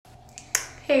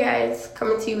Hey guys,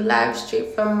 coming to you live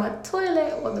straight from my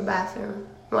toilet or the bathroom,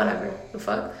 whatever the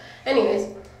fuck. Anyways,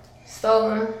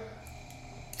 so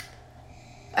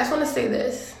I just want to say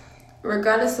this.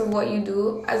 Regardless of what you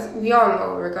do, as we all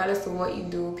know, regardless of what you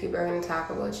do, people are going to talk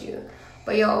about you.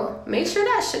 But yo, make sure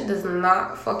that shit does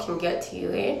not fucking get to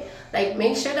you, eh? Like,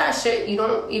 make sure that shit, you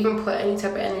don't even put any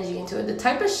type of energy into it. The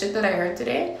type of shit that I heard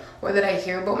today, or that I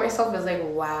hear about myself, is like,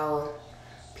 wow.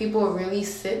 People really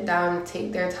sit down and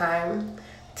take their time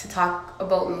to talk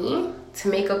about me, to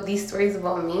make up these stories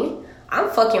about me. I'm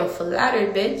fucking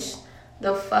flattered, bitch.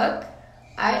 The fuck?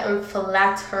 I am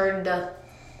flattered.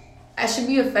 I should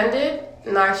be offended?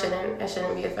 No, I shouldn't. I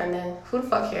shouldn't be offended. Who the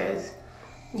fuck cares?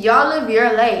 Y'all live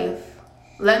your life.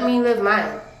 Let me live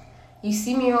mine. You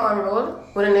see me on road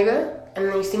with a nigga, and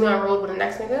then you see me on road with the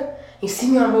next nigga, you see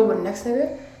me on road with the next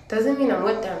nigga, doesn't mean I'm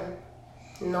with them.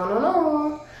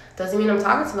 No. Doesn't mean I'm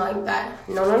talking to them like that.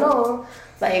 No.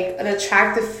 Like, an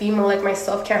attractive female like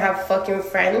myself can't have fucking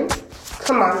friends?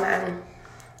 Come on, man.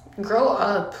 Grow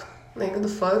up. Like, what the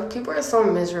fuck? People are so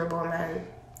miserable, man.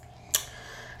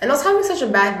 And I was having such a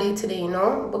bad day today, you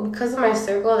know? But because of my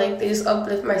circle, like, they just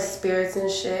uplift my spirits and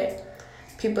shit.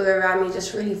 People around me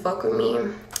just really fuck with me.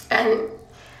 And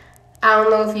I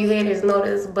don't know if you haters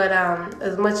notice, but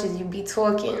as much as you be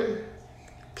talking,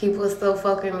 people still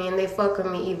fuck with me, and they fuck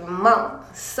with me even more.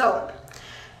 So,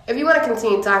 if you want to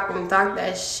continue talking, talk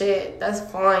that shit, that's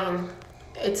fine.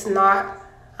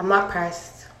 I'm not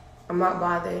pressed. I'm not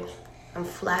bothered. I'm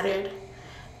flattered.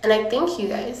 And I thank you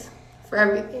guys for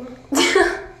everything.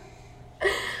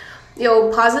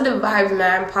 Yo, positive vibes,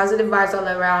 man. Positive vibes all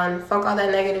around. Fuck all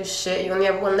that negative shit. You only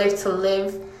have one life to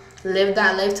live. Live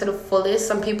that life to the fullest.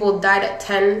 Some people died at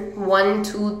 10, 1,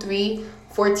 2, 3,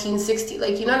 14, 16.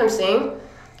 Like, you know what I'm saying?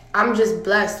 I'm just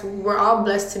blessed. We're all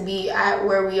blessed to be at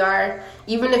where we are.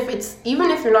 Even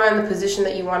if you're not in the position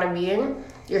that you want to be in,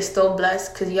 you're still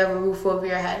blessed because you have a roof over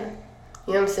your head.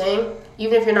 You know what I'm saying?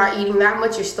 Even if you're not eating that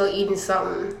much, you're still eating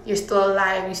something. You're still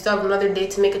alive. You still have another day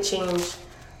to make a change.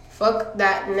 Fuck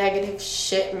that negative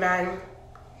shit, man.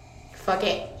 Fuck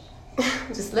it.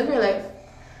 Just live your life.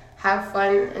 Have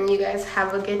fun, and you guys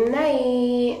have a good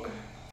night.